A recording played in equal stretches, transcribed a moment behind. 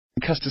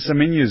Caster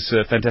Semenya's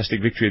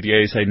fantastic victory at the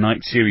ASA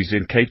Night Series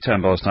in Cape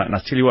Town last night. And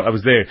I tell you what, I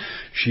was there.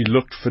 She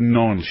looked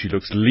phenomenal. She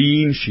looks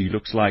lean. She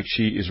looks like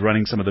she is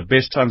running some of the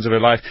best times of her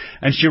life.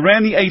 And she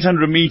ran the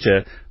 800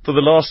 meter for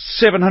the last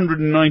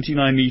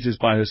 799 meters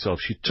by herself.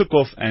 She took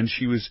off and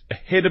she was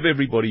ahead of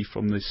everybody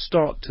from the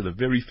start to the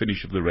very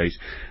finish of the race.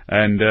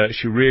 And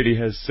she really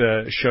has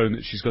shown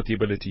that she's got the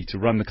ability to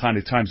run the kind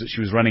of times that she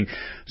was running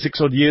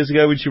 6 odd years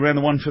ago when she ran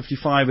the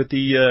 155 at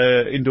the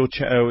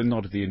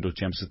not at the indoor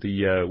champs, at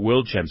the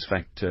world champs. In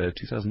fact,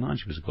 2009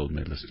 she was a gold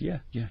medalist. Yeah,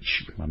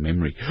 my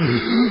memory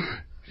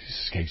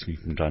escapes me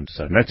from time to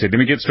time. That's it. Let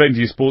me get straight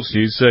into your sports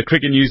news.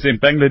 Cricket news then.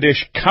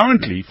 Bangladesh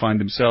currently find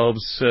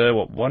themselves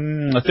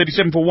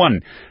 37 for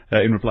 1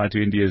 in reply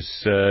to India's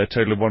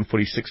total of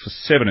 146 for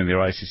 7 in their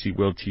ICC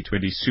World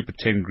T20 Super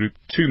 10 Group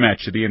 2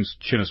 match at the M.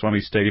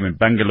 Chinnaswamy Stadium in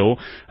Bangalore.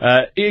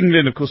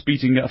 England, of course,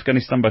 beating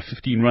Afghanistan by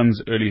 15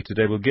 runs earlier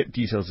today. We'll get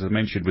details, as I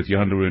mentioned, with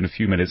Johan Leroux in a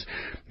few minutes.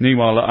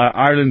 Meanwhile,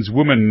 Ireland's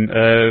women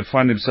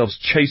find themselves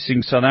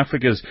chasing South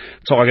Africa's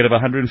target of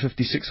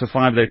 156 for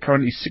 5. They're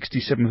currently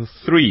 67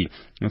 for 3.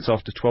 That's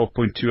after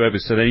 12.2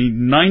 overs. So they need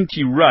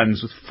 90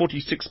 runs with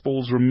 46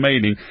 balls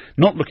remaining.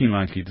 Not looking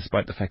likely,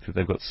 despite the fact that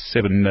they've got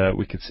 7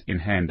 wickets in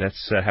hand.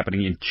 That's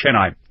happening in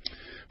Chennai.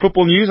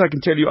 Football news, I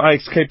can tell you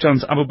Ajax Cape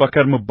Town's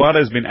Abubakar Mubada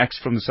has been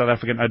axed from the South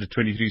African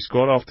Under-23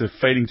 squad after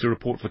failing to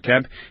report for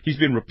camp. He's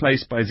been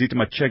replaced by Zita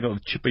Machega of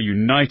Chippa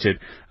United.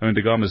 Owen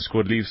Da Gama's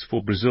squad leaves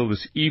for Brazil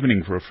this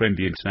evening for a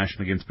friendly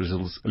international against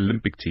Brazil's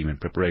Olympic team in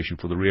preparation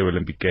for the Rio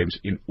Olympic Games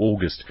in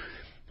August.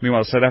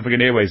 Meanwhile, South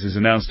African Airways has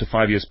announced a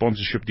 5-year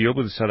sponsorship deal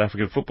with the South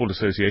African Football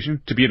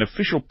Association to be an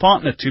official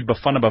partner to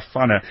Bafana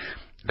Bafana.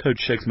 Coach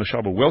Shakes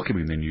Mashaba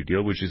welcoming the new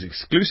deal, which is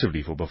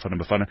exclusively for Bafana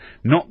Bafana,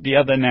 not the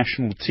other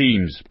national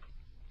teams.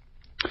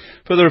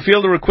 Further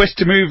afield, a request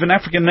to move an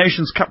African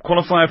Nations Cup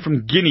qualifier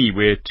from Guinea,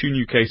 where 2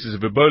 new cases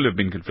of Ebola have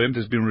been confirmed,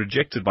 has been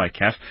rejected by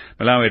CAF.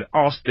 Malawi had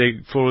asked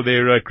for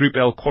their Group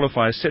L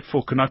qualifier set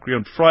for Conakry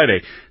on Friday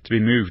to be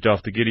moved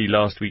after Guinea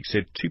last week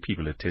said 2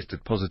 people had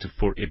tested positive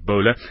for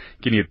Ebola.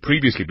 Guinea had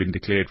previously been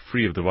declared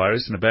free of the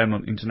virus, and a ban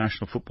on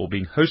international football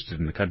being hosted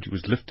in the country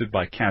was lifted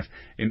by CAF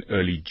in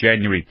early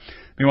January.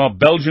 Meanwhile,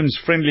 Belgium's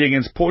friendly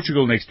against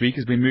Portugal next week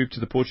has been moved to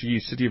the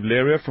Portuguese city of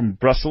Leiria from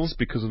Brussels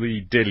because of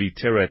the deadly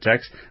terror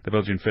attacks. The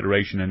Belgian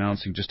Federation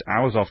announcing just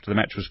hours after the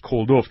match was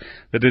called off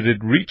that it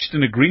had reached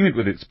an agreement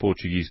with its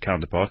Portuguese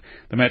counterpart.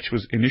 The match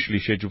was initially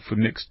scheduled for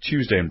next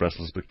Tuesday in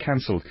Brussels, but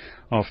cancelled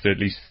after at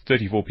least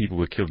 34 people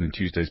were killed in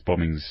Tuesday's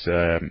bombings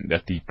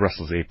at the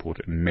Brussels airport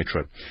and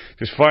metro.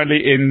 Just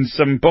finally, in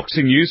some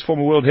boxing news,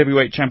 former world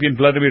heavyweight champion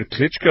Vladimir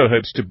Klitschko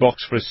hopes to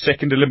box for a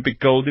second Olympic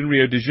gold in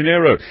Rio de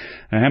Janeiro.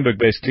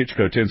 Hamburg-based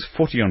Klitschko turns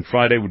 40 on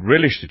Friday, would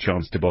relish the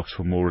chance to box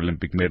for more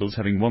Olympic medals,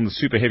 having won the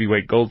super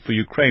heavyweight gold for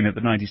Ukraine at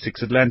the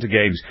 96 Atlanta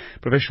Games.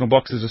 Professional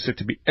boxers are set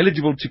to be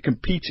eligible to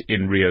compete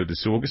in Rio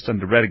this August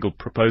under radical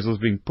proposals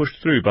being pushed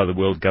through by the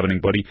world governing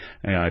body,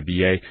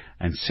 AIBA,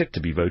 and set to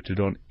be voted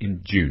on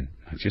in June.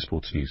 That's your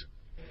sports news.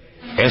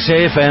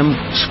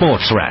 SAFM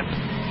Sports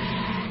Wrap.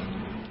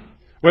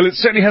 Well, it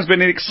certainly has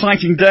been an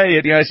exciting day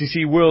at the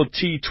ICC World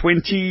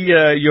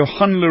T20.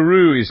 Johan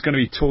Leroux is going to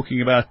be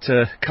talking about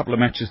a couple of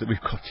matches that we've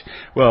got.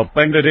 Well,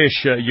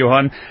 Bangladesh,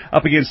 Johan,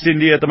 up against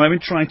India at the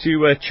moment, trying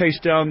to chase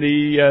down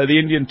the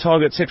Indian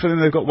target set for them.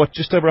 They've got,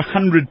 just over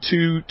 100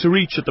 to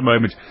reach at the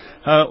moment.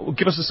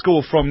 Give us a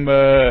score from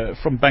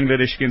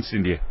Bangladesh against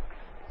India.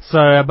 So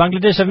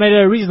Bangladesh have made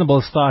a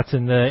reasonable start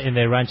in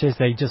their run chase.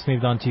 They just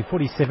moved on to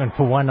 47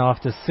 for 1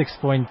 after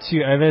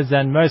 6.2 overs,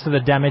 and most of the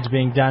damage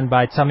being done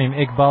by Tamim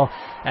Iqbal.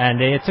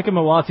 And it took him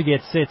a while to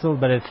get settled,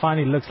 but it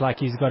finally looks like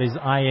he's got his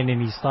eye in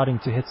and he's starting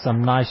to hit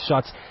some nice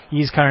shots.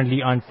 He's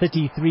currently on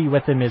 33.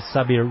 With him is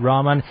Sabir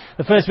Rahman.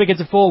 The first wicket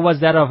to fall was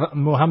that of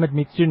Mohammad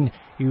Mithun,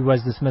 who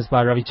was dismissed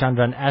by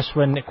Ravichandran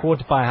Ashwin,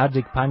 caught by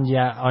Hardik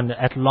Pandya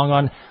at long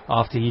on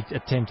after he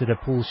attempted a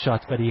pull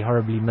shot, but he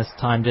horribly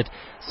mistimed it.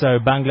 So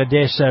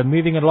Bangladesh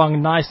moving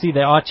along nicely.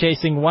 They are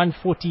chasing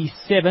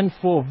 147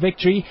 for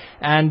victory,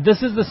 and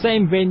this is the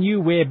same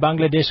venue where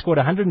Bangladesh scored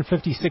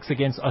 156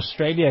 against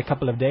Australia a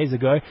couple of days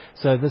ago.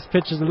 So this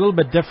pitch is a little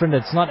bit different.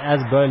 It's not as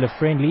bowler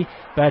friendly,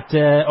 but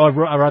or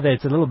rather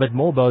it's a little bit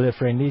more bowler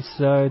friendly.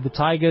 So the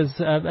Tigers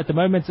at the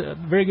moment, a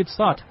very good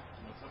start.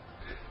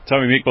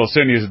 Tamim Iqbal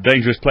certainly is a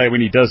dangerous player when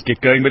he does get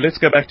going, but let's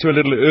go back to a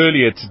little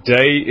earlier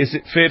today. Is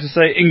it fair to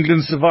say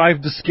England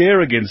survived the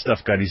scare against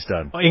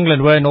Afghanistan?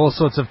 England were in all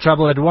sorts of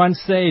trouble. At one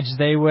stage,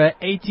 they were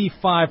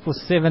 85 for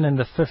 7 in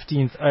the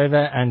 15th over,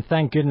 and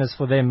thank goodness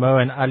for them,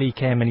 Moeen Ali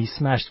came and he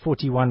smashed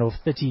 41 off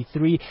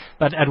 33.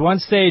 But at one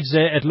stage,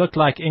 it looked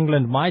like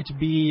England might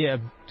be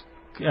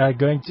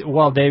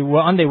they were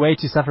on their way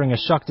to suffering a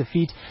shock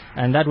defeat,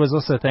 and that was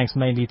also thanks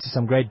mainly to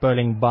some great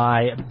bowling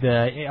by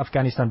the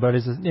Afghanistan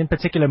bowlers, in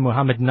particular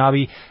Muhammad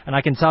Nabi. And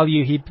I can tell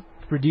you he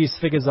produced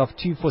figures of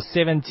 2 for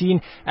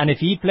 17, and if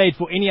he played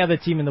for any other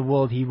team in the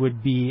world, he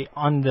would be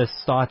on the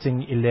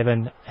starting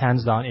 11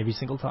 hands down every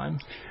single time.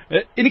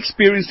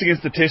 Inexperienced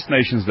against the Test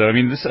nations, though. I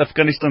mean, this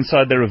Afghanistan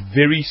side, they're a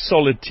very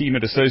solid team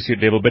at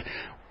associate level, but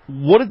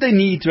what did they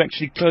need to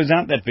actually close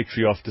out that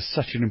victory after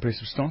such an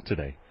impressive start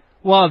today?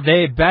 Well,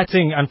 their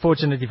batting,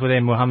 unfortunately for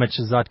them, Mohammad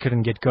Shahzad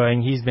couldn't get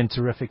going. He's been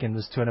terrific in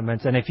this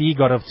tournament, and if he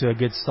got off to a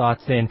good start,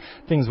 then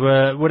things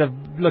would have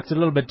looked a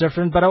little bit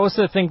different. But I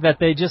also think that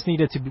they just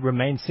needed to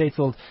remain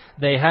settled.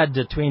 They had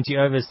 20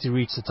 overs to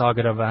reach the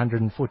target of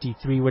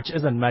 143, which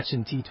isn't much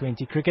in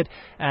T20 cricket,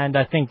 and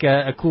I think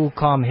a cool,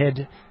 calm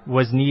head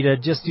was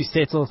needed just to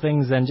settle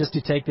things and just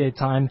to take their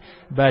time.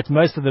 But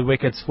most of the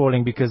wickets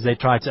falling because they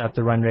tried to up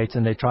the run rate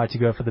and they tried to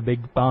go for the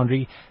big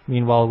boundary.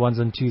 Meanwhile, ones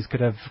and twos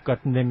could have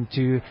gotten them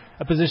to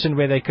a position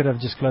where they could have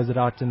just closed it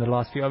out in the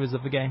last few overs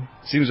of the game.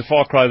 Seems a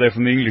far cry there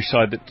from the English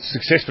side that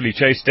successfully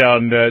chased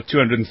down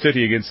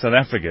 230 against South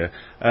Africa.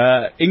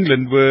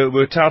 England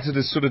were touted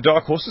as sort of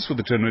dark horses for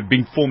the tournament,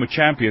 being former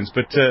champions,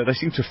 but they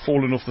seem to have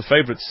fallen off the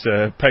favourites'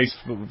 pace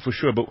for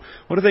sure. But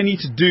what do they need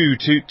to do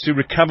to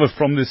recover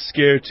from this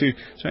scare to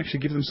actually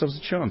give themselves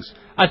a chance?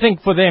 I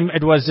think for them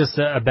it was just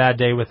a bad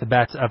day with the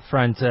bats up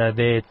front.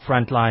 Their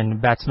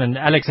frontline batsman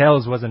Alex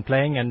Hales wasn't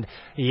playing and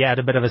he had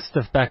a bit of a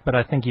stiff back, but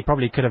I think he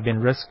probably could have been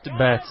risked,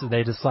 but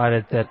they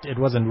decided that it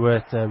wasn't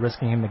worth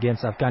risking him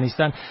against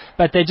Afghanistan.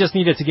 But they just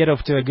needed to get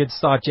off to a good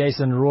start.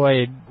 Jason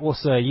Roy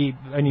also, he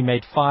only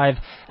made 5,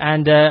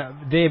 and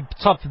their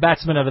top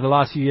batsman over the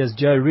last few years,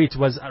 Joe Root,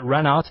 was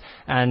run out,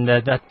 and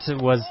that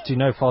was to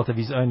no fault of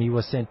his own. He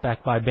was sent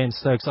back by Ben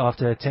Stokes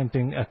after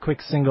attempting a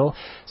quick single.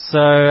 So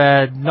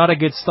not a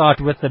good start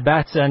with the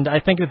bats, and I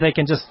think that they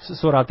can just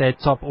sort out their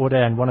top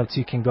order and one or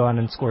two can go on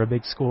and score a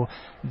big score,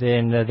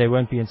 then they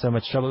won't be in so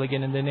much trouble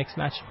again in their next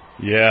match.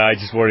 Yeah, I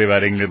just worry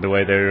about England, the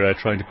way they're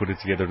trying to put it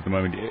together at the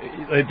moment.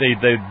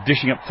 They're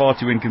dishing up far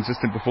too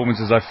inconsistent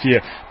performances, I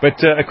fear.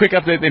 But a quick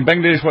update in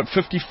Bangladesh,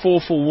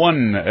 54 for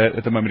 1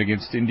 at the moment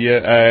against India.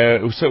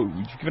 So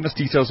you've given us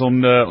details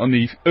on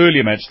the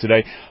earlier match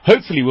today.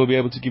 Hopefully we'll be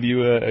able to give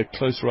you a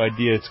closer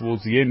idea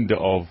towards the end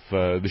of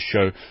the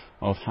show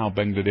of how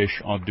Bangladesh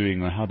are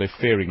doing or how they're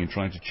faring in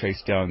trying to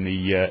chase down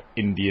the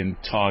Indian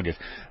target.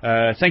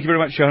 Thank you very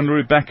much, Johan.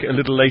 We'll be back a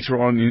little later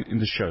on in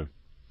the show.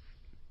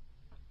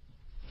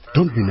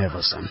 Don't be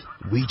nervous, son.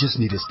 We just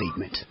need a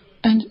statement.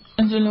 And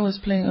Angela was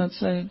playing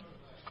outside.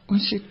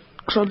 When she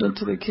crawled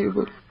onto the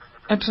cable,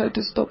 I tried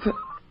to stop her,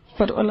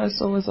 but all I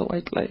saw was a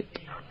white light.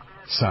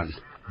 Son,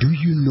 do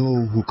you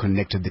know who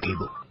connected the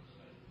cable?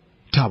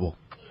 Tabo.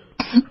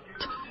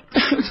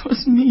 It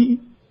was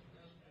me.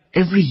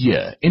 Every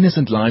year,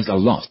 innocent lives are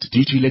lost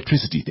due to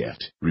electricity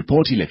theft.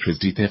 Report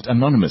electricity theft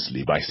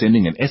anonymously by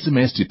sending an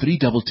SMS to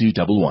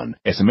 32211.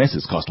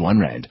 SMSs cost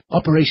R1.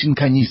 Operation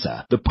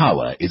Kanyisa. The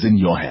power is in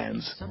your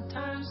hands.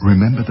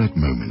 Remember that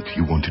moment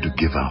you wanted to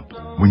give up,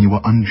 when you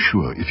were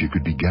unsure if you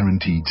could be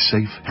guaranteed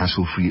safe,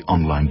 hassle-free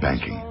online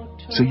banking.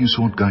 So you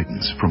sought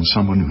guidance from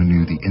someone who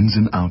knew the ins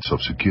and outs of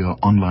secure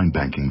online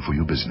banking for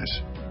your business.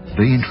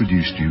 They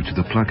introduced you to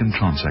the Plug and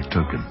Transact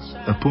token,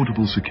 a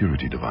portable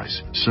security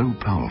device so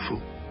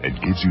powerful it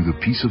gives you the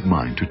peace of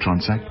mind to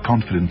transact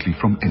confidently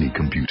from any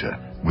computer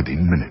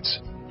within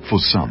minutes.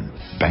 For some,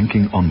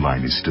 banking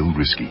online is still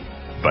risky,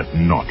 but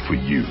not for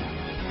you.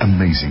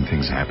 Amazing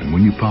things happen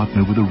when you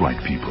partner with the right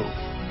people.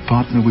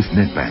 Partner with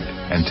Nedbank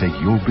and take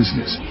your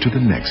business to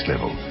the next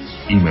level.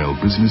 Email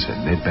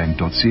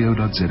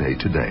business@nedbank.co.za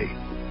today.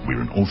 We're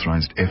an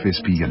authorized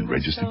FSP and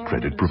registered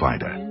credit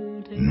provider.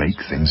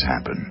 Make things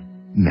happen.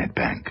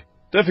 Nedbank.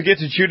 Don't forget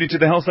to tune into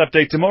the Health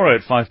Update tomorrow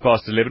at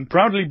 11:05,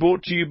 proudly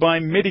brought to you by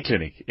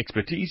Mediclinic.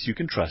 Expertise you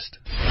can trust.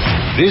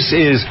 This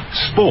is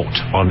Sport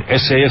on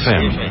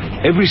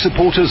SAFM. Every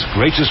supporter's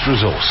greatest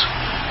resource.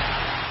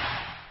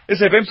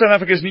 SAFM, South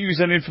Africa's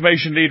news and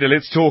information leader.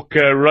 Let's talk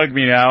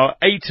rugby now.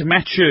 8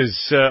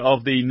 matches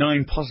of the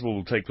 9 possible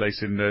will take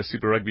place in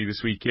Super Rugby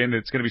this weekend.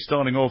 It's going to be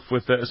starting off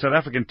with a South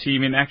African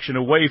team in action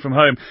away from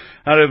home.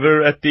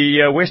 However, at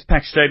the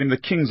Westpac Stadium, the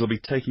Kings will be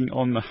taking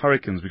on the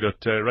Hurricanes. We've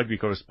got rugby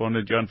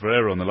correspondent Johan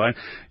Ferreira on the line.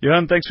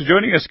 Johan, thanks for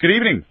joining us. Good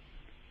evening.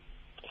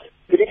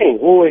 Good evening.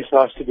 Always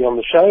nice to be on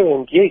the show.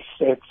 And yes,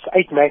 it's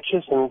 8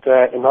 matches and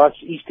a nice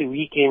Easter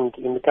weekend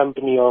in the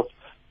company of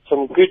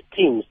some good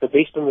teams, the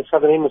best in the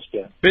Southern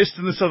Hemisphere. Best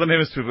in the Southern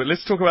Hemisphere. But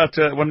let's talk about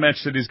one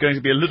match that is going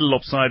to be a little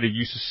lopsided,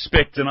 you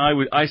suspect, and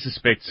I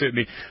suspect,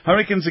 certainly.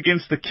 Hurricanes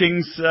against the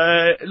Kings.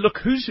 Look,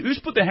 who's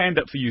put their hand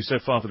up for you so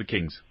far for the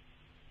Kings?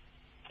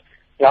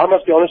 Yeah, I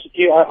must be honest with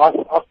you.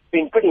 I've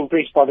been pretty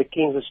impressed by the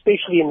Kings,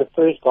 especially in the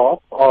first half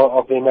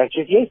of their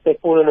matches. Yes, they've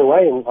fallen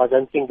away, and I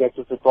don't think that's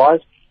a surprise.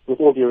 With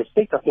all due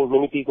respect, I think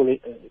many people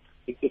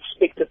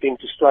expected them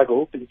to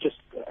struggle, but just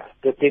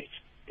the depth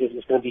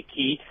is going to be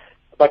key.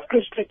 But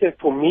Chris Crichton,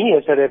 for me,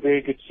 has had a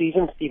very good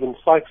season. Stephen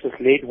Sykes has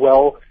led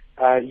well.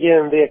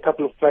 Here and there, a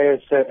couple of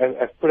players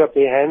have put up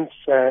their hands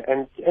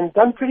and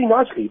done pretty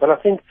nicely. But I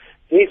think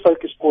their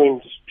focus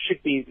points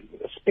should be,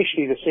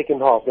 especially the second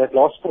half. That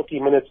last 40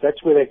 minutes,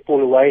 that's where they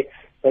fall away.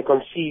 They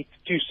concede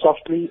too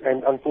softly,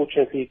 and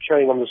unfortunately it's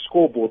showing on the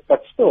scoreboard.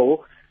 But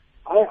still,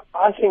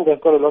 I think they've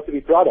got a lot to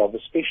be proud of,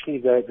 especially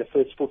the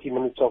first 40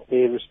 minutes of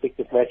their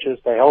respective matches.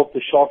 They held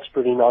the Sharks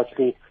pretty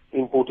nicely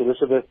in Port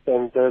Elizabeth,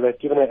 and they've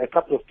given a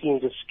couple of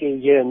teams a scare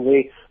here and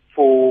there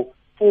for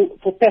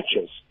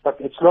patches. But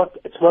it's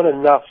not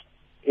enough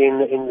in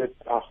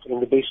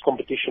the best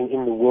competition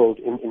in the world,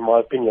 in my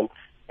opinion.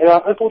 And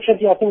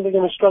unfortunately, I think they're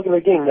going to struggle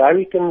again. The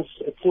Hurricanes,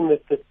 a team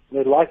that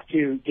they like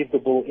to give the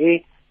ball air,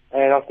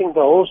 and I think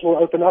the holes will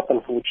open up,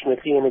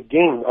 unfortunately. And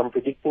again, I'm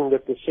predicting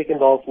that the second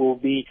half will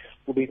be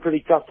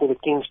pretty tough for the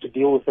Kings to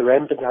deal with the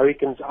rampant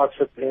Hurricanes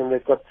outfit, and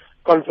they've got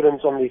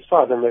confidence on their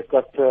side, and they've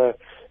got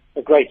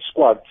a great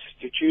squad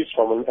to choose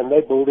from, and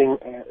they're building,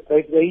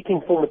 they're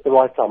eating form at the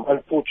right time,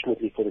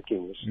 unfortunately for the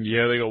Kings.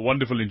 Yeah, they got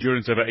wonderful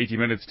endurance over 80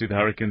 minutes to the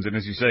Hurricanes, and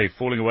as you say,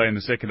 falling away in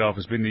the second half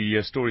has been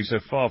the story so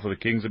far for the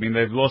Kings. I mean,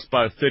 they've lost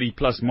by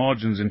 30-plus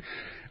margins in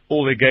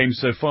all their games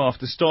so far,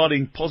 after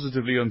starting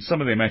positively on some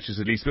of their matches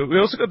at least. But we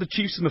also got the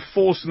Chiefs and the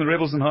Force and the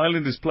Rebels and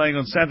Highlanders playing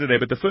on Saturday.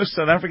 But the first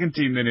South African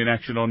team then in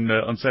action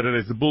on Saturday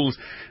is the Bulls,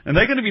 and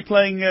they're going to be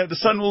playing the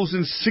Sunwolves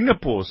in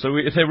Singapore. So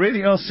they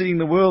really are seeing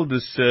the world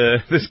this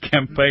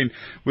campaign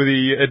with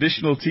the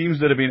additional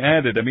teams that have been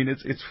added. I mean,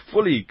 it's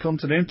fully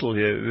continental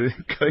here,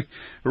 going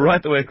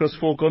right the way across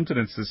 4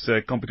 continents, this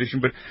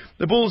competition. But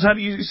the Bulls, how do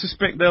you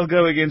suspect they'll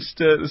go against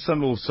the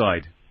Sunwolves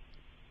side?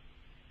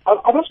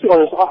 I must be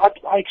honest,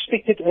 I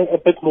expected a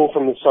bit more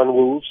from the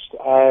Sunwolves.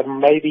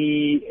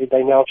 Maybe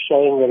they're now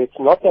showing that it's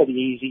not that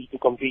easy to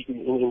compete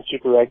in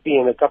Super Rugby,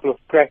 and a couple of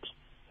cracks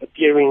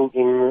appearing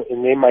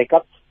in their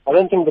makeup. I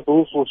don't think the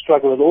Bulls will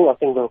struggle at all. I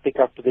think they'll pick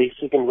up their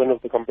second win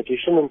of the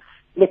competition. And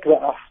look,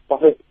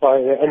 by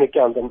an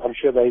account, I'm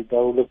sure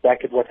they'll look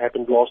back at what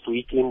happened last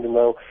weekend, and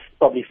they'll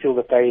probably feel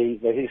that they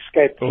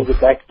escaped through the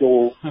back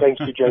door thanks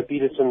to Joe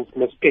Peterson's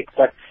mispick.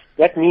 But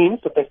that means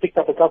that they've picked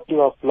up a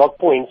couple of log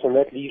points, and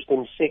that leaves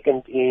them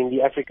second in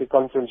the Africa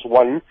Conference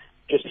 1,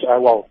 just, it's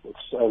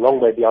a long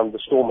way beyond the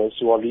Stormers,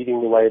 who are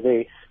leading the way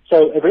there.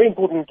 So a very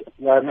important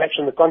match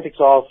in the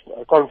context of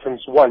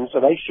Conference 1, so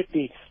they should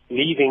be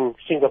leaving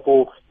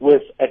Singapore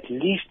with at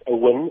least a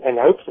win, and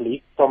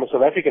hopefully, from a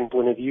South African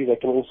point of view, they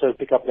can also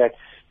pick up that,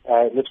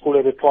 let's call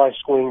it a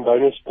try-scoring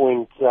bonus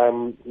point,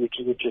 which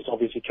is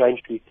obviously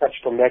changed. We've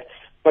touched on that.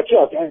 But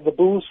yeah, the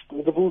Bulls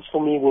for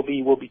me will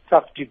be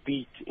tough to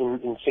beat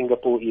in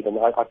Singapore even.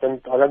 I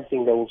don't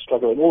think they will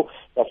struggle at all.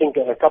 I think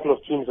a couple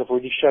of teams have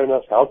already shown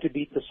us how to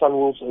beat the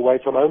Sunwolves away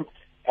from home,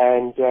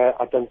 and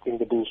I don't think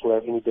the Bulls will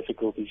have any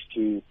difficulties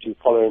to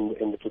follow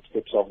in the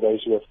footsteps of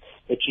those who have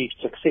achieved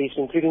success,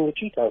 including the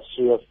Cheetahs,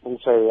 who have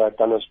also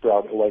done us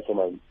proud away from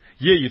home.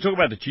 Yeah, you talk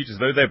about the Cheetahs,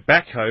 though. They're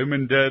back home,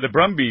 and the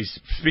Brumbies,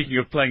 speaking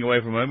of playing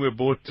away from home, were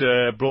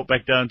brought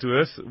back down to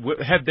earth.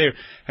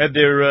 Had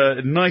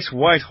their nice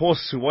white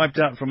horse wiped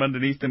out from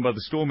underneath them by the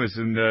Stormers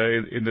in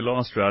the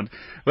last round.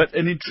 But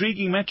an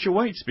intriguing match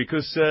awaits,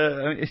 because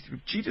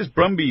Cheetahs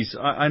Brumbies,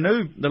 I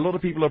know a lot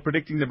of people are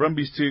predicting the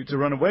Brumbies to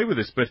run away with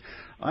this, but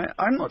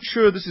I'm not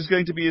sure this is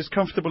going to be as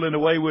comfortable in a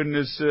way win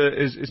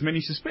as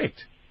many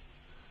suspect.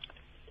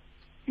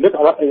 Look,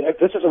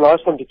 this is a nice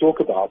one to talk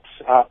about.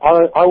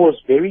 I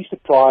was very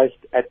surprised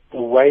at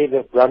the way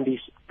the Brumbies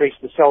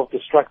pressed the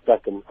self-destruct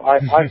button.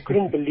 I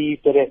couldn't believe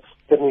that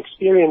an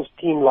experienced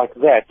team like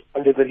that,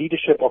 under the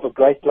leadership of a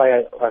great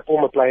player, a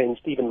former player in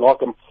Stephen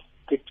Larkham,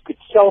 could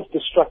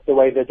self-destruct the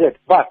way they did.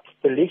 But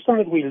the lesson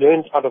that we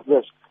learned out of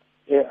this,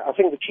 I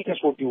think the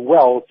Cheetahs will do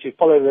well to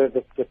follow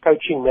the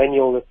coaching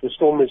manual that the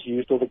Stormers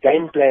used, or the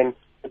game plan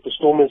that the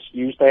Stormers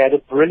used. They had a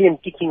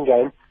brilliant kicking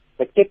game.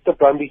 They kept the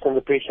Brumbies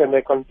under pressure, and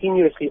they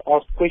continuously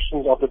asked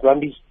questions of the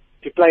Brumbies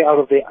to play out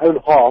of their own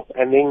half,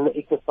 and then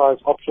exercise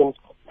options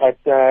at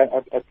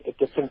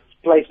different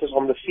places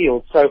on the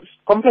field. So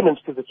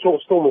compliments to the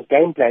Stormers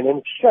game plan, and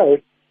it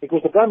showed,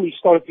 because the Brumbies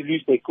started to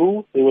lose their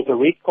cool. There was a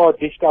red card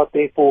dished out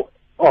there for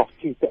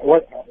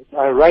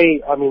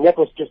Ray. I mean, that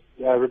was just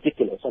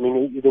ridiculous. I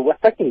mean, the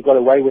fact that he got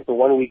away with the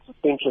 1-week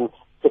suspension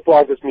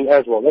surprises me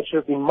as well. That should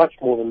have been much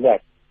more than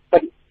that.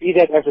 But be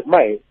that as it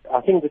may,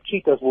 I think the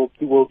Cheetahs will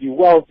do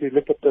well to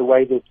look at the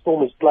way the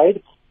Stormers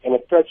played and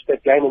approach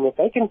that game. And if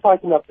they can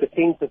tighten up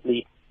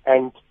defensively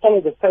and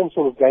follow the same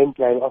sort of game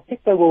plan, I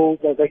think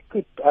they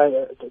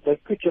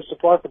could just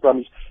surprise the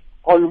Brumbies.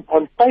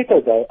 On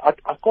paper, though,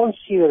 I can't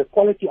see that a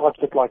quality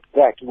outfit like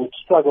that would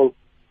struggle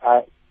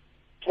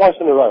twice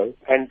in a row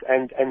and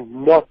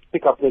not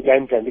pick up their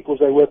game plan, because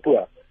they were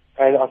poor.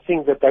 And I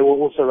think that they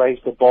will also raise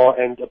the bar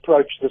and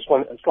approach this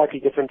one slightly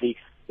differently.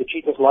 The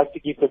Cheetahs like to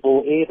give the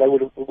ball air. They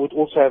would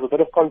also have a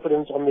bit of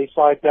confidence on their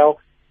side now,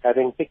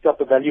 having picked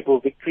up a valuable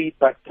victory.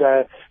 But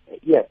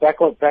back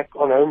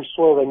on home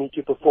soil, they need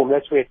to perform.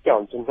 That's where it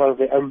counts, in front of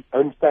their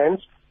own fans.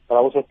 But I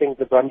also think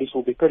the Brumbies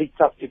will be pretty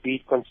tough to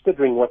beat,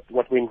 considering what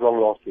went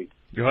wrong last week.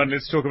 Johan,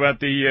 let's talk about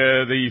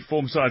the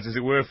form sides, as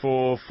it were,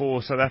 for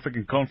South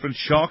African Conference.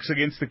 Sharks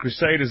against the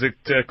Crusaders at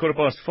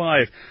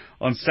 5:15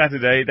 on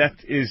Saturday. That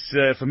is,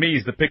 for me,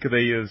 is the pick of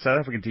the South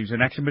African teams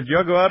in action. But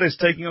Jaguares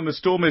taking on the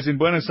Stormers in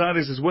Buenos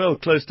Aires as well,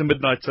 close to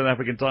midnight South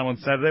African time on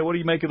Saturday. What do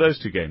you make of those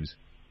two games?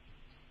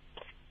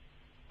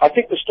 I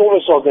think the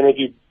Stormers are going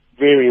to do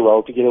very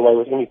well to get away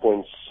with any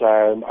points.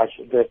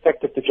 The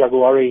fact that the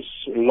Jaguares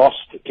lost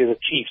to the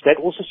Chiefs, that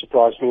also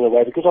surprised me in a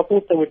way, because I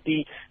thought they would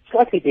be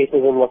slightly better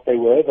than what they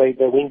were. They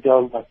went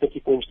down by 30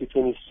 points to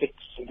 26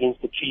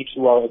 against the Chiefs,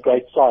 who are a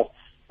great side.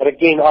 But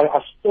again, I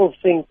still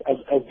think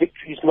a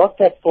victory is not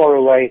that far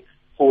away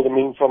for the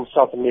men from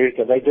South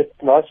America. They did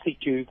nicely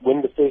to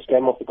win the first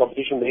game of the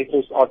competition, the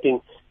first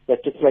outing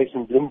that took place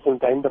in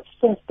Bloemfontein. But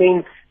since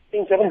then,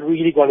 things haven't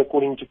really gone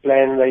according to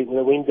plan. They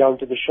went down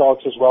to the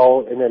Sharks as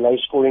well in a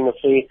low-scoring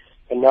affair,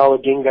 and now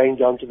again going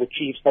down to the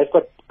Chiefs. They've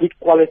got good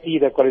quality.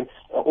 They've got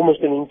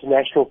almost an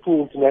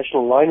full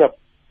international lineup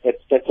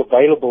that's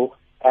available,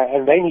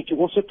 and they need to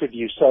also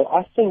produce. So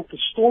I think the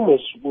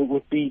Stormers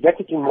would be,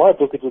 that in my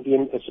book, it would be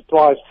a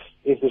surprise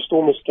if the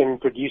Stormers can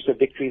produce a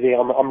victory there.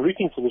 I'm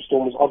rooting for the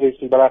Stormers,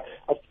 obviously, but I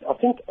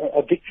think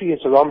a victory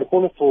is around the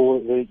corner for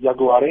the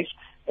Jaguares.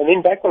 And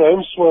then back on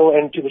home soil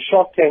and to the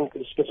Shark Tank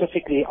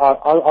specifically,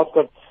 I've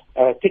got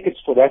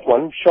tickets for that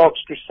one. Sharks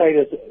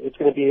Crusaders, it's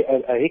going to be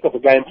a heck of a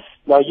game.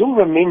 Now, you'll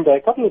remember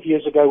a couple of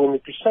years ago when the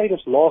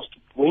Crusaders last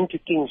went to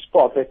King's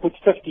Park, they put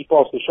 50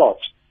 past the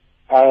Sharks.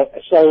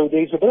 So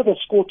there's a bit of a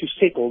score to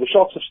settle. The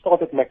Sharks have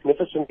started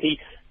magnificently.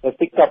 They've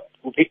picked up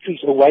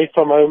victories away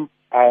from home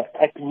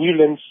at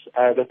Newlands.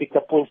 They've picked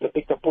up points. They've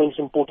picked up points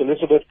in Port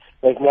Elizabeth.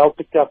 They've now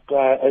picked up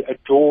a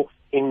draw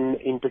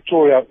in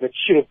Pretoria that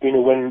should have been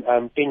a win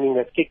pending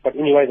that kick. But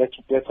anyway, that's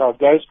how it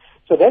goes.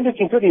 So they're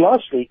looking pretty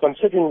nicely,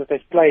 considering that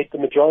they've played the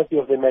majority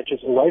of their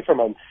matches away from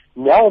home.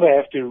 Now they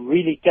have to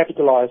really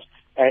capitalize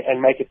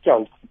and make it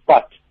count.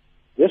 But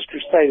this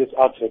Crusaders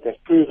outfit has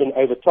proven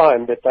over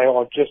time that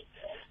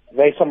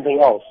they're something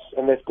else,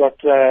 and they've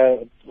got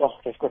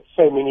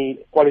so many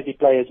quality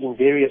players in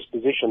various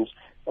positions.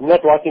 I'm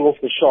not writing off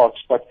the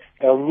Sharks, but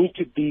they'll need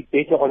to be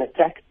better on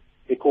attack,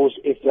 because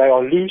if they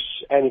are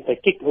loose and if they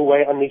kick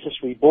away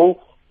unnecessary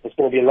ball, it's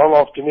going to be a long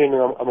afternoon,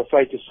 and I'm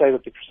afraid to say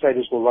that the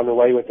Crusaders will run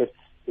away with it,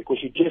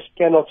 because you just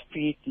cannot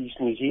feed these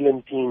New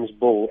Zealand teams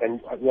ball. And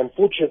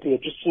unfortunately,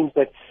 it just seems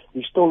that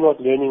we're still not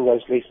learning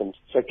those lessons.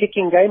 So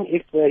kicking game,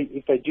 if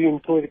they do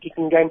employ the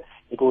kicking game,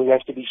 it will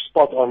have to be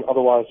spot on,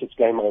 otherwise it's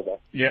game over.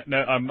 Yeah,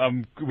 no,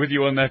 I'm with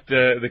you on that.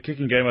 The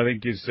kicking game, I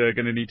think, is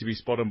going to need to be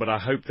spot on, but I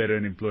hope they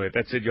don't employ it.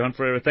 That's it, Johan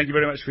Ferreira. Thank you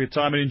very much for your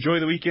time, and enjoy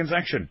the weekend's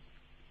action.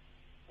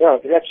 Yeah,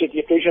 that's it, the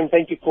occasion.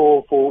 Thank you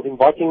for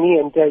inviting me,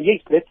 and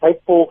yes, let's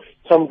hope for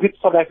some good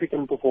South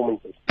African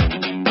performances.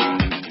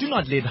 Do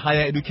not let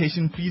higher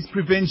education fees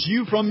prevent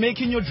you from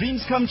making your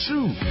dreams come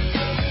true.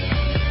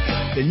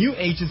 The New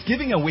Age is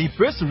giving away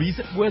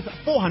bursaries worth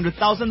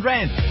 400,000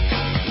 Rand.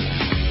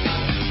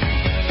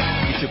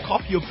 Get your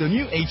copy of The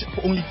New Age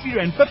for only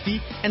R3.50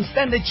 and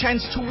stand a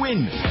chance to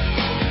win.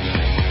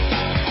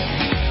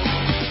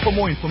 For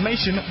more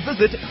information,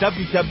 visit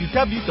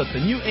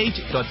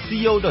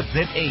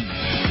www.thenewage.co.za.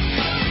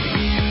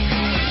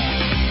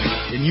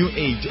 The New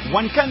Age,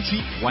 one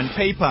country, one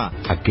paper.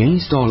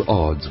 Against all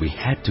odds, we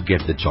had to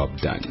get the job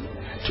done.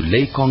 To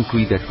lay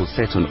concrete that will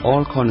set on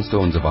all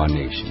cornerstones of our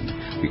nation,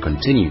 we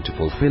continue to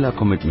fulfill our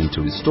commitment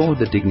to restore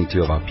the dignity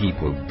of our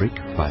people brick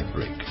by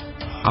brick.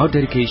 Our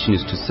dedication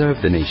is to serve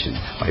the nation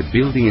by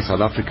building a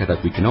South Africa that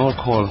we can all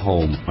call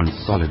home on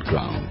solid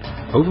ground.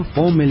 Over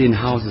 4 million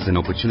houses and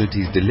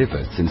opportunities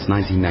delivered since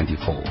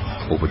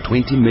 1994. Over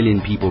 20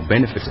 million people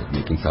benefited,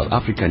 making South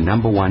Africa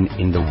 #1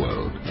 in the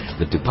world.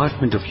 The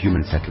Department of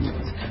Human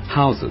Settlements,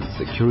 houses,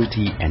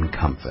 security and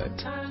comfort.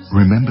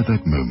 Remember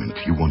that moment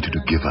you wanted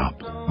to give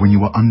up, when you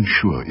were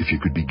unsure if you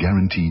could be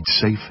guaranteed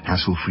safe,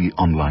 hassle-free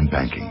online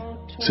banking.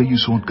 So you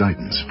sought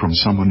guidance from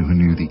someone who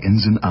knew the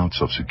ins and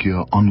outs of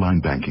secure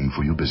online banking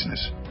for your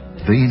business.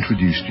 They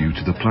introduced you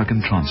to the Plug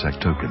and Transact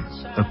token,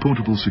 a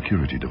portable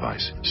security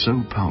device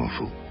so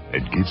powerful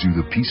it gives you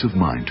the peace of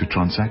mind to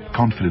transact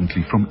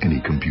confidently from any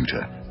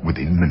computer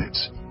within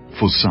minutes.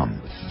 For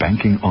some,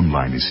 banking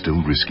online is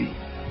still risky,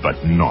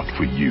 but not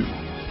for you.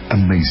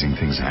 Amazing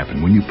things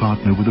happen when you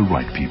partner with the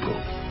right people.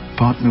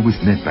 Partner with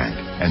Nedbank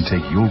and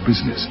take your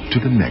business to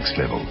the next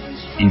level.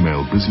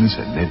 Email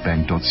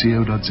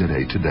business@nedbank.co.za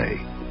today.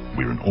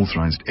 We're an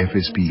authorized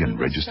FSP and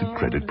registered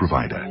credit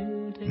provider.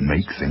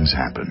 Make things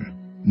happen.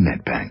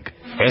 Nedbank.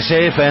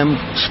 SAFM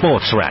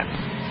Sports Wrap.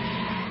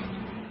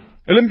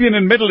 Olympian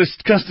and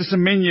medalist Caster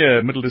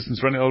Semenya, middle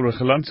distance runner Ulrich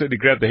Gelant, certainly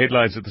grabbed the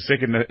headlines at the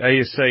second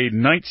ASA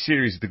night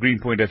series at the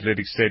Greenpoint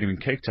Athletic Stadium in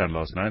Cape Town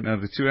last night. Now,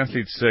 the two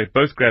athletes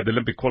both grabbed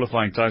Olympic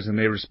qualifying times in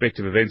their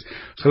respective events.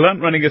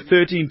 Gelant running a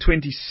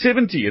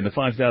 13:20.70 in the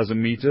 5,000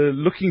 metre,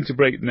 looking to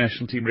break the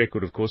national team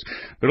record, of course,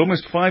 but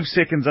almost 5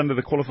 seconds under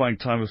the qualifying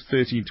time of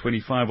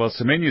 13:25, while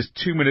Semenya's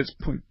 2 minutes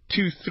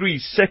 0.23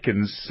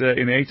 seconds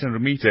in the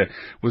 800 metre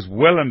was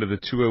well under the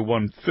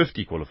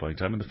 2:01.50 qualifying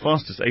time, and the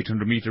fastest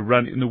 800 metre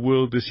run in the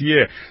world this year.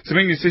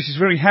 Semenya says she's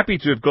very happy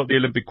to have got the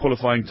Olympic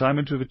qualifying time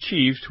and to have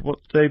achieved what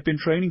they've been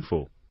training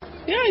for.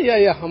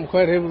 Yeah. I'm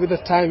quite happy with the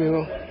time,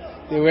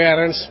 The way I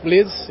ran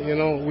splits,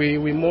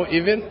 we more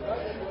even.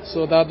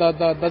 So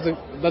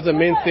that's the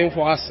main thing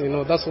for us,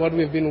 That's what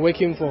we've been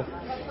working for.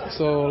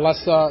 So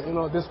last,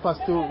 this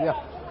past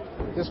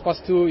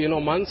two,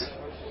 months.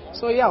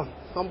 So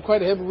I'm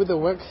quite happy with the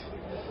work.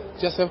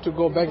 Just have to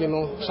go back,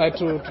 try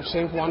to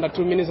train for under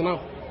 2 minutes now.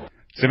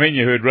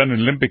 Semenya, who had run an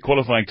Olympic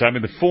qualifying time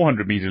in the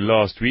 400 metre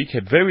last week,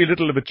 had very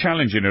little of a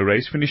challenge in her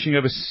race, finishing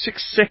over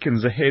 6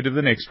 seconds ahead of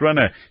the next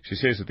runner. She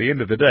says at the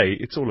end of the day,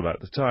 it's all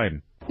about the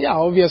time. Yeah,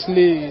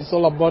 obviously it's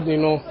all about,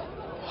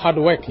 hard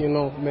work,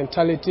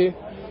 mentality,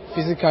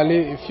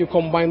 physically, if you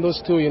combine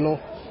those two,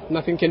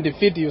 nothing can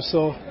defeat you.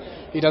 So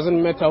it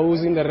doesn't matter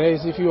who's in the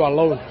race if you're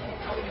alone.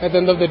 At the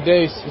end of the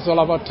day, it's all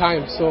about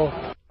time.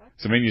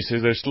 Semenya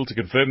says they're still to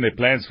confirm their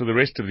plans for the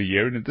rest of the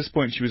year, and at this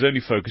point she was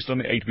only focused on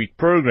the 8-week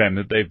program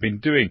that they've been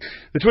doing.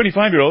 The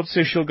 25-year-old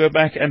says she'll go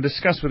back and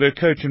discuss with her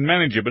coach and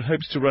manager, but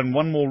hopes to run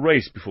one more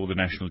race before the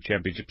national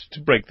championships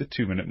to break the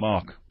 2-minute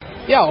mark.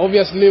 Yeah,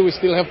 obviously we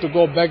still have to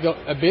go back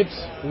a bit.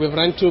 We've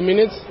run 2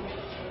 minutes.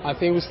 I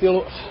think we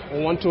still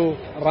want to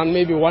run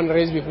maybe one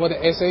race before the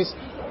essays,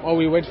 or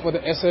we wait for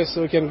the essays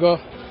so we can go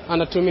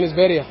under 2 minutes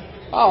barrier.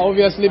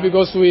 Obviously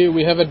because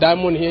we have a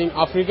diamond here in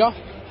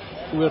Africa.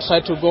 We'll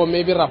try to go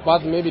maybe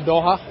Rabat, maybe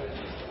Doha.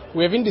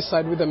 We haven't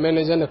decided with the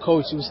manager and the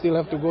coach. We still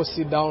have to go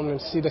sit down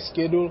and see the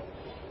schedule,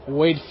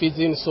 where it fits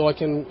in, so I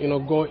can,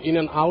 go in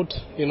and out,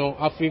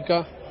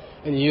 Africa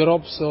and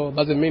Europe. So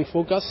that's the main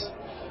focus.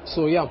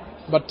 So yeah,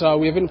 but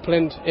we haven't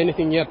planned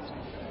anything yet.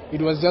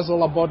 It was just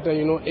all about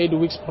the, 8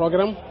 weeks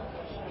program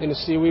and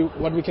see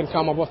what we can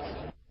come up with.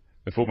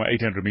 The former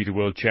 800-metre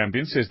world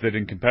champion says that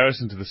in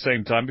comparison to the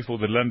same time before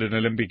the London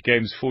Olympic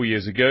Games 4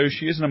 years ago,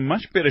 she is in a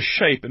much better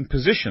shape and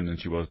position than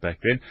she was back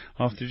then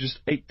after just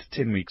 8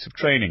 to 10 weeks of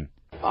training.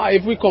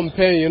 If we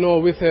compare,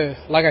 with,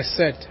 like I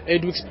said,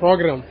 8 weeks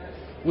program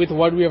with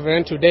what we have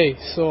run today,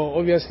 so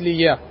obviously,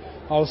 yeah,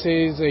 I would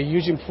say it's a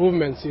huge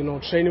improvement,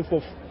 training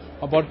for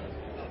about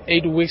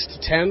 8 weeks to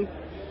 10,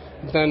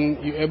 then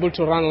you're able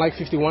to run like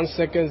 51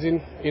 seconds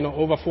in,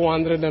 over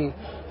 400 and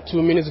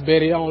 2 minutes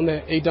barrier on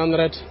the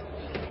 800.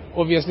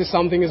 Obviously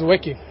something is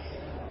working.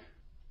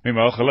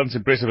 Meanwhile, Galant's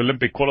impressive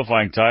Olympic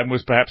qualifying time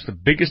was perhaps the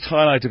biggest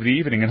highlight of the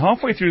evening, and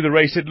halfway through the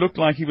race it looked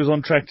like he was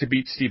on track to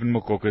beat Stephen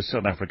Mokoka's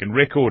South African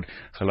record.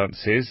 Galant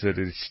says that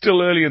it's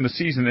still early in the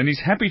season and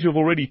he's happy to have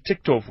already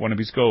ticked off one of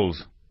his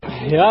goals.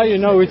 Yeah,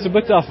 it's a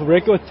bit tough.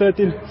 Record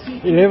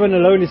 13-11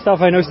 alone is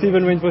tough. I know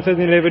Stephen went for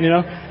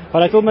 13-11,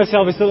 but I told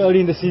myself it's still early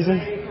in the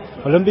season.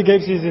 Olympic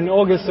Games is in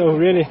August, so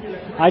really,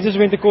 I just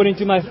went according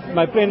to my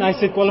plan. I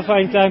said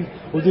qualifying time,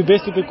 we'll do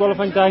best with the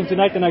qualifying time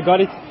tonight, and I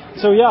got it.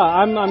 So yeah,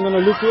 I'm going to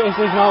look to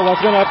essays now,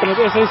 what's going to happen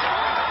at essays.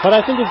 But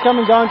I think it's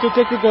coming down to a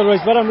technical race,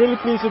 but I'm really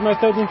pleased with my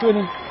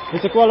 13-20.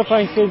 It's a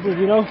qualifying sentence,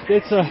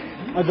 That's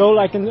a goal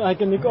I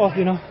can nick off,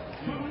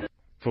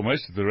 For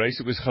most of the race,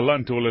 it was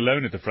Galant all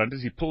alone at the front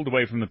as he pulled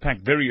away from the pack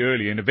very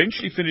early and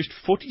eventually finished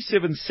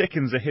 47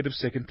 seconds ahead of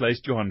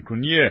second-place Johan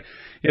Cronje.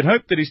 He had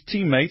hoped that his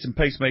teammate and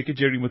pacemaker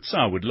Jerry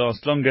Mutsa would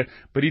last longer,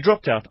 but he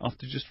dropped out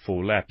after just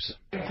 4 laps.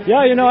 Yeah,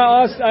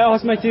 I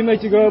asked my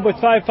teammate to go about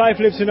five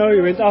laps, He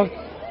went out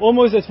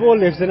almost at 4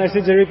 laps, and I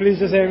said, Jerry, please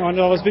just hang on.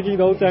 I was speaking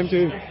the whole time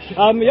to him.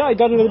 It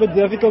got a little bit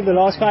difficult the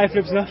last 5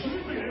 laps now.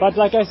 But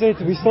like I said,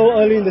 we're still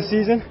early in the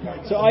season,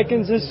 so I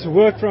can just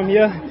work from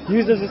here,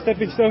 use this as a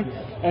stepping stone,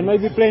 and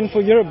maybe plan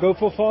for Europe, go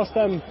for fast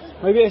time,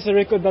 maybe as a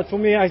record. But for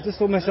me, I just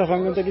told myself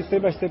I'm going to take it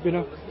step by step,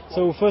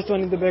 So first one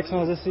in the back, so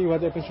I'll just see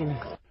what happens for me.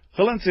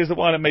 Galant says that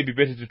while it may be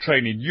better to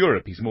train in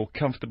Europe, he's more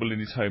comfortable in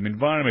his home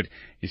environment.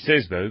 He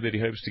says, though, that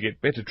he hopes to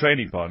get better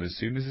training partners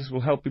soon, as this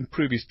will help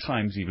improve his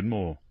times even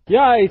more.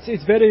 Yeah,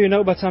 it's better,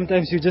 but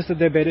sometimes you just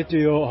adapt better to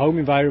your home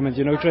environment,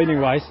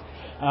 training-wise.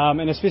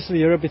 And especially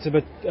Europe, it's a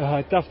bit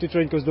tough to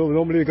train because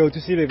normally we go to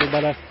sea level,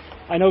 but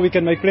I know we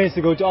can make plans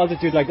to go to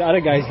altitude like the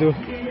other guys do.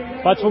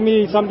 But for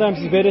me, sometimes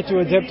it's better to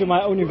adapt to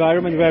my own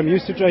environment where I'm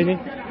used to training.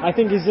 I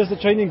think it's just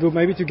a training group,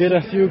 maybe to get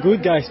a few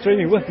good guys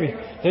training with me.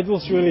 That will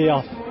surely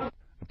help.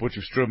 A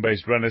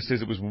Potchefstroom-based runner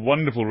says it was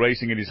wonderful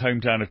racing in his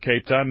hometown of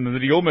Cape Town and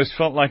that he almost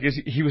felt like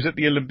he was at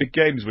the Olympic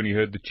Games when he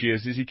heard the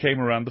cheers as he came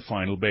around the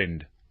final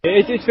bend.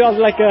 It felt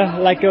like a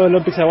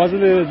Olympics. I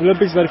wasn't at the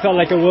Olympics, but it felt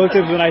like a World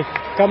Cup when I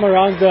come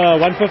around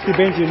the 150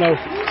 bend,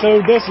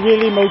 So this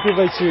really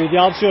motivates you. It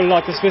helps you a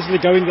lot,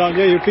 especially going down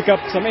there. You pick up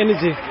some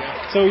energy.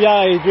 So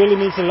yeah, it really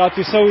means a lot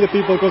to show the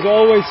people because I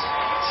always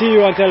see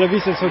you on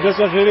television. So this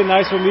was really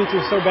nice for me to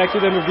show back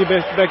to them and give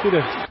back to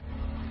them.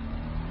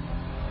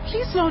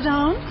 Please slow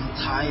down. I'm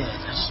tired.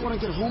 I just want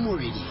to get home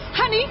already.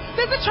 Honey,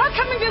 there's a truck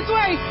coming this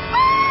way.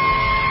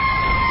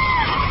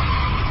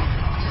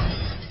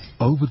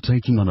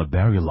 Overtaking on a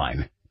barrier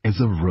line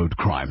is a road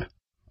crime.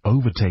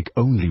 Overtake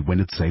only when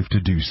it's safe to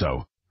do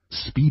so.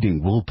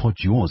 Speeding will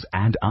put yours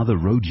and other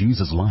road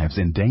users' lives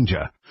in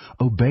danger.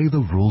 Obey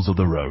the rules of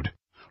the road.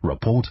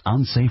 Report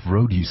unsafe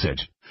road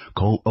usage.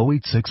 Call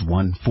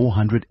 0861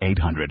 400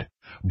 800.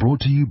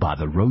 Brought to you by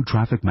the Road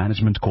Traffic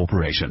Management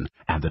Corporation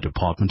and the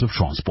Department of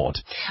Transport.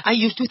 I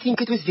used to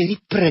think it was very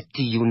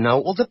pretty,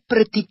 all the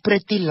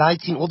pretty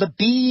lights in all the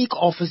big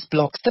office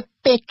blocks, the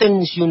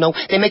patterns,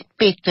 they make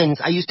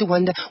patterns. I used to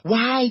wonder,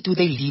 why do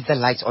they leave the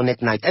lights on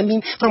at night? I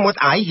mean, from what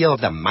I hear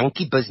of the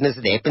monkey business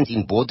that happens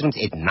in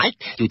boardrooms at night,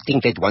 you'd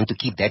think they'd want to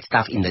keep that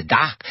stuff in the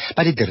dark.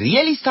 But it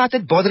really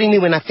started bothering me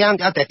when I found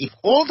out that if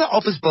all the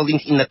office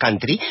buildings in the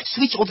country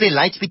switch off their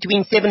lights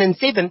between 7 and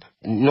 7,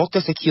 not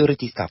the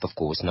security stuff, of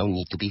course, no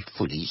need to be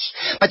foolish,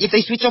 but if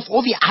they switch off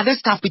all the other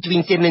stuff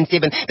between 7 and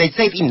 7, they'd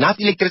save enough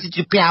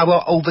electricity to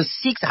power over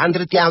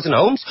 600,000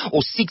 homes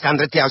or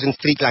 600,000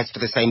 streetlights for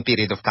the same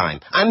period of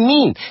time. I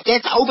mean,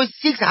 that's over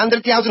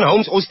 600,000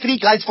 homes or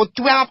streetlights for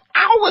 12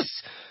 hours.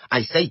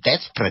 I say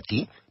that's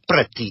pretty,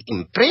 pretty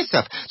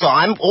impressive. So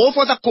I'm all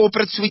for the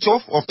corporate switch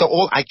off. After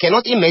all, I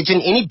cannot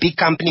imagine any big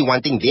company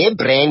wanting their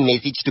brand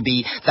message to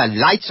be the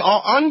lights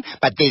are on,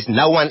 but there's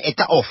no one at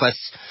the office.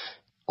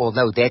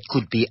 Although that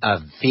could be a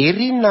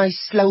very nice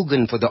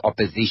slogan for the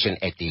opposition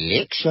at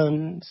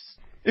elections.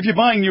 If you're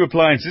buying new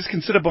appliances,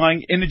 consider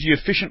buying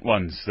energy-efficient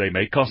ones. They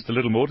may cost a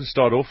little more to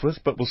start off with,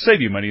 but will save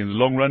you money in the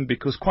long run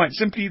because, quite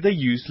simply, they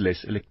use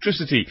less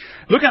electricity.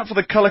 Look out for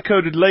the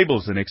colour-coded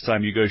labels the next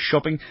time you go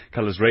shopping.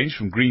 Colours range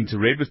from green to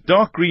red, with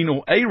dark green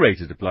or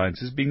A-rated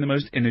appliances being the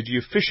most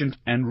energy-efficient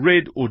and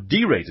red or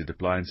D-rated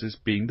appliances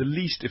being the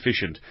least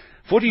efficient.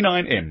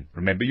 49N,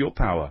 remember your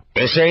power.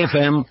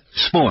 SAFM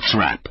Sports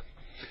Wrap.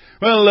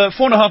 Well,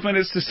 4.5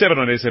 minutes to 7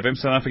 on SFM,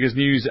 South Africa's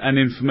news and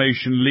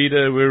information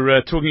leader.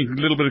 We're talking a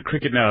little bit of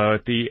cricket now.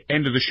 At the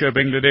end of the show,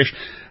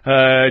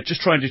 Bangladesh just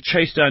trying to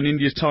chase down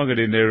India's target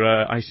in their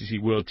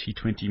ICC World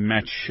T20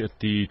 match at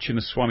the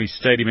Chinnaswamy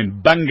Stadium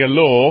in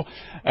Bangalore.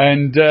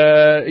 And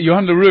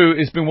Johan Leroux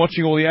has been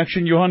watching all the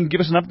action. Johan, give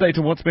us an update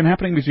on what's been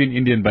happening between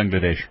India and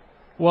Bangladesh.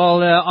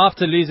 Well,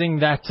 after losing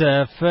that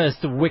first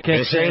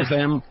wicket,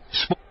 SAFM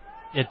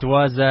it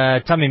was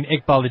Tamim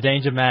Iqbal, the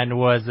danger man,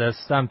 was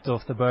stumped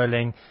off the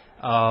bowling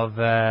of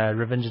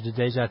Ravindra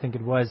Jadeja, I think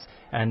it was,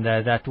 and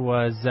that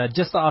was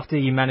just after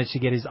he managed to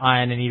get his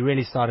iron and he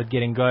really started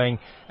getting going,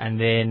 and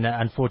then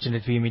unfortunately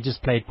for him, he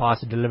just played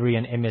past the delivery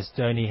and MS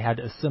Dhoni had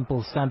a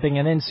simple stumping,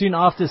 and then soon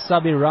after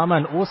Sabir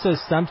Rahman also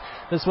stumped.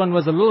 This one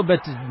was a little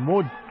bit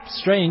more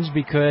strange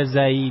because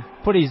he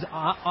put his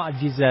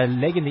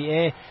leg in the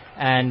air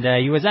and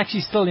he was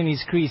actually still in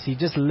his crease. He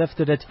just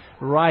lifted it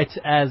right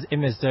as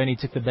MS Dhoni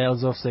took the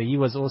bails off, so he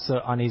was also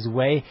on his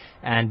way.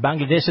 And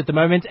Bangladesh at the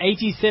moment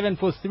 87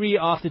 for 3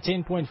 after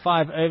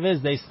 10.5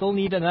 overs. They still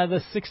need another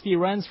 60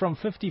 runs from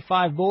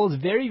 55 balls.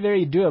 Very,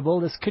 very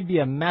doable. This could be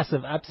a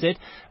massive upset,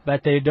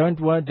 but they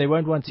won't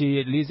want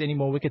to lose any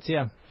more wickets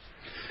here.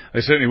 They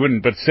certainly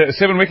wouldn't, but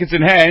 7 wickets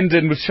in hand,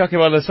 and with Shakib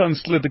Al Hasan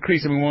still at the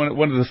crease, I mean,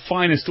 one of the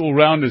finest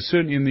all-rounders,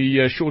 certainly in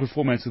the shorter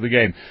formats of the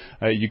game.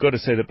 You've got to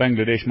say that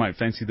Bangladesh might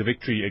fancy the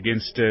victory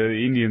against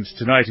the Indians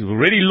tonight, who've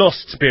already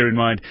lost, bear in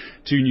mind,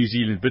 to New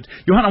Zealand. But,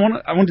 Johan,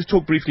 I want to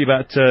talk briefly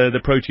about the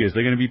Proteas.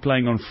 They're going to be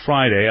playing on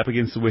Friday up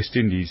against the West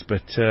Indies,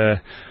 but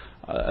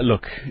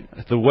look,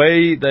 the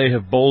way they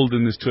have bowled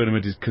in this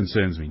tournament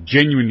concerns me,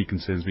 genuinely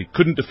concerns me.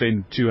 Couldn't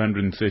defend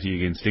 230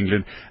 against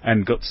England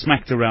and got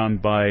smacked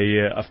around by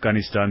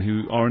Afghanistan,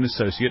 who are an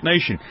associate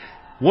nation.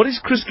 What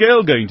is Chris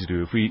Gayle going to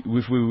do if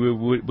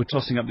we're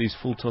tossing up these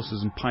full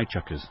tossers and pie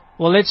chuckers?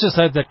 Well, let's just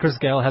hope that Chris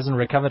Gayle hasn't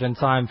recovered in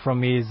time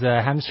from his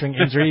hamstring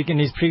injury. In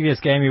his previous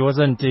game,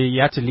 he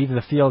had to leave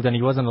the field and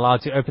he wasn't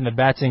allowed to open the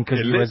batting because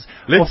he was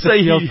off the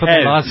field for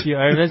the last few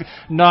overs.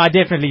 No, I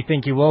definitely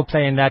think he will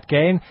play in that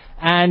game.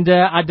 And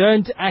I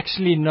don't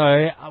actually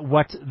know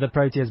what the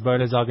Proteas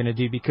bowlers are going to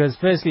do because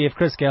firstly, if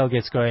Chris Gayle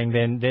gets going,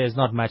 then there's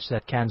not much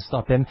that can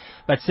stop him.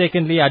 But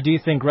secondly, I do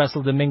think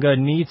Russell Domingo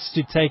needs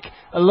to take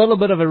a little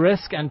bit of a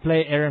risk and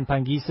play Aaron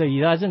Pangiso. He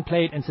hasn't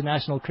played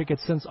international cricket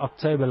since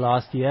October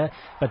last year,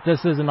 but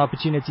this is an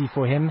opportunity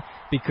for him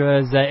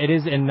because it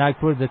is in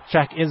Nagpur. The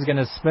track is going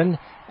to spin,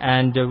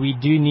 and we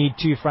do need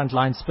 2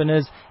 frontline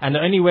spinners. And the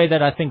only way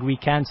that I think we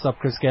can stop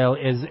Chris Gayle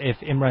is if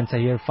Imran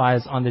Tahir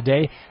fires on the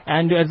day.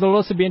 And it will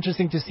also be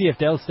interesting to see if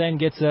Dale Steyn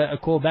gets a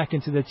call back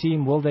into the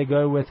team. Will they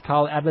go with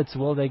Kyle Abbott?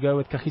 Will they go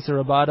with Kagiso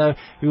Rabada?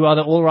 Who are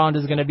the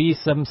all-rounders going to be?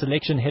 Some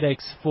selection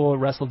headaches for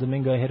Russell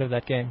Domingo ahead of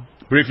that game.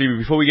 Briefly,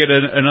 before we get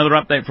another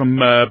update from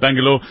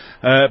Bangalore,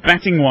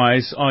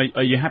 batting-wise,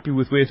 are you happy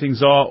with where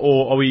things are,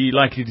 or are we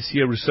likely to see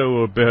a Rousseau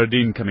or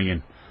Behardine coming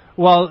in?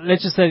 Well,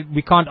 let's just say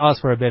we can't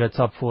ask for a better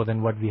top 4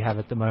 than what we have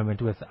at the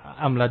moment with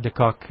Amla de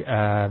Kock,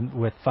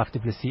 with Faf du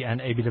Plessis and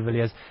AB de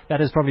Villiers.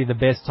 That is probably the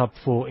best top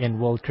 4 in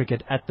world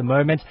cricket at the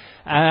moment.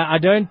 I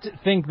don't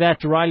think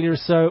that Riley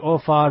Rousseau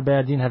or Fahad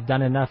Behardine have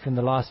done enough in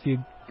the last few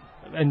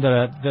in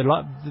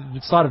the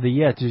start of the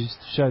year to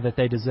show that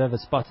they deserve a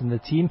spot in the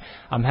team.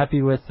 I'm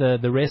happy with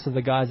the rest of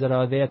the guys that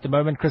are there at the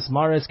moment. Chris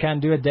Morris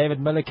can do it. David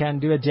Miller can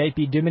do it.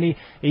 JP Duminy,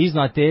 he's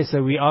not there,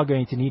 so we are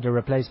going to need a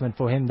replacement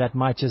for him. That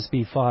might just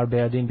be Fahad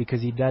Behardine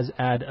because he does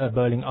add a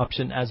bowling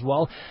option as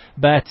well.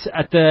 But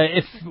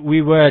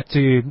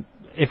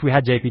if we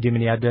had JP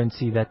Duminy, I don't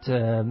see that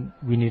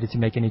we needed to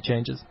make any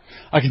changes.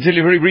 I can tell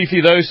you very briefly,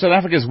 though, South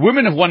Africa's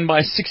women have won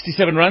by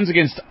 67 runs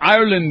against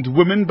Ireland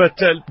women, but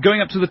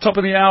going up to the top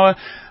of the hour,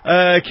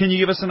 can you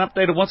give us an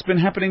update of what's been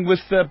happening with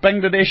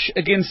Bangladesh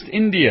against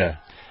India?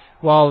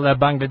 Well,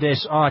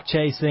 Bangladesh are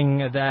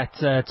chasing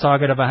that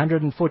target of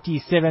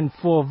 147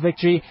 for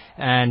victory,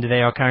 and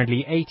they are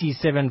currently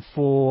 87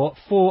 for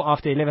 4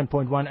 after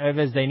 11.1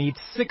 overs. They need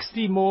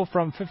 60 more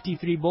from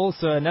 53 balls,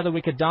 so another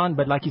wicket down.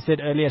 But like you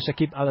said earlier,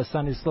 Shakib Al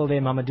Hasan is still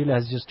there. Mamadullah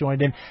has just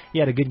joined him. He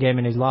had a good game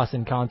in his last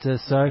encounter,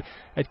 so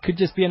it could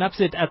just be an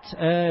upset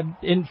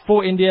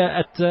for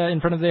India in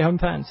front of their home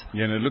fans.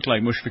 Yeah, and it looked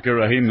like Mushfiqur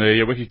Rahim,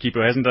 the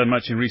wicketkeeper, hasn't done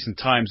much in recent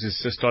times,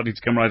 is starting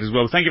to come right as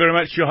well. Thank you very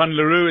much, Johan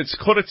Leroux. It's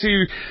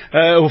 2:45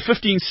 Well,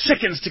 15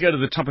 seconds to go to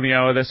the top of the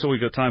hour. That's all we've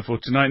got time for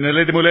tonight.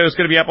 Naledi Molero is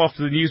going to be up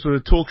after the news with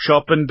a talk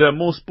shop and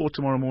more sport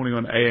tomorrow morning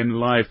on AN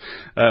Live.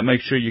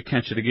 Make sure you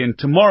catch it again.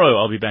 Tomorrow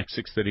I'll be back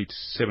 6:30 to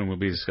 7. We'll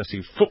be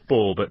discussing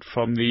football. But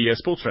from the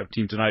Sports Wrap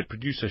team tonight,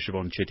 producer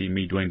Siobhan Chetty,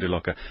 me, Dwayne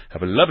DeLocca.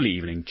 Have a lovely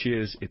evening.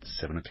 Cheers. It's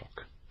 7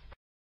 o'clock.